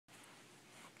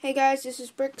Hey guys, this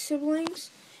is Brick Siblings,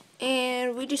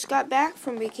 and we just got back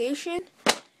from vacation.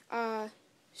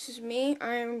 This is me,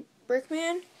 I'm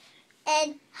Brickman.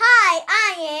 And hi,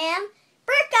 I am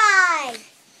Brick Eye.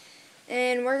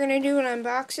 And we're going to do an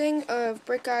unboxing of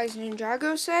Brick Eye's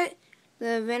Ninjago set,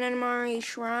 the Venimari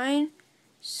Shrine,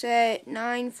 set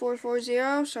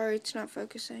 9440. Sorry, it's not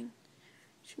focusing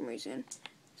for some reason.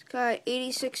 It's got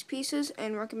 86 pieces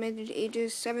and recommended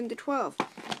ages 7 to 12.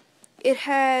 It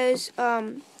has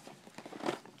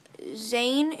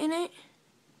Zane in it,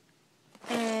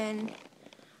 and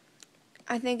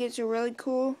I think it's a really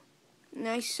cool,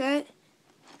 nice set.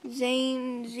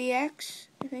 Zane ZX,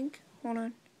 I think. Hold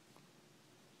on.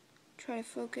 Try to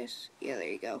focus. Yeah, there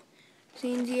you go.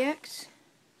 Zane ZX.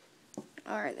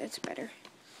 Alright, that's better.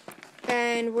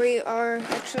 And we are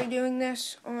actually doing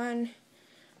this on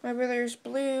my brother's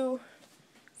blue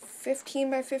 15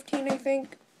 by 15, I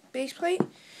think, base plate.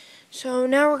 So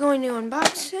now we're going to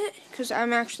unbox it, because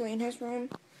I'm actually in his room.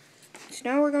 So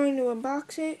now we're going to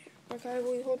unbox it. Okay,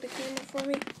 will you hold the camera for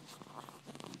me?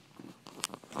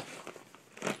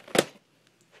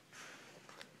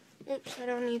 Oops, I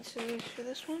don't need scissors for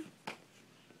this one.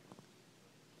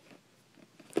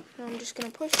 So I'm just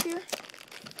going to push here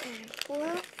and pull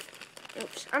out.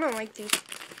 Oops, I don't like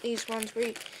these ones where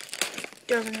it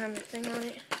doesn't have the thing on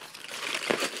it.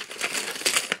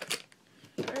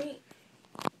 Alright.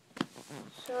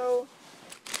 So,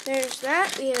 there's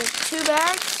that. We have 2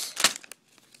 bags.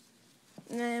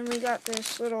 And then we got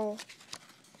this little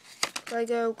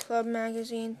Lego Club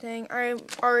magazine thing. I'm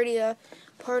already a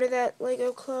part of that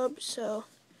Lego Club, so.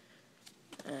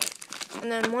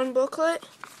 And then 1 booklet.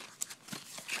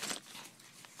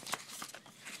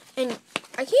 And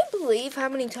I can't believe how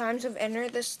many times I've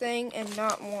entered this thing and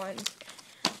not won.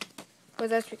 But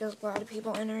that's because a lot of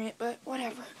people enter it, but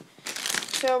whatever.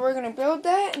 So we're going to build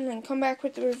that and then come back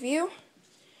with the review.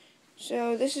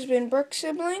 So this has been Brick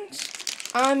Siblings.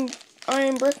 I'm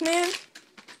Brickman.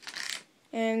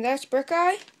 And that's Brick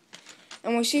Eye.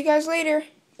 And we'll see you guys later.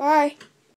 Bye.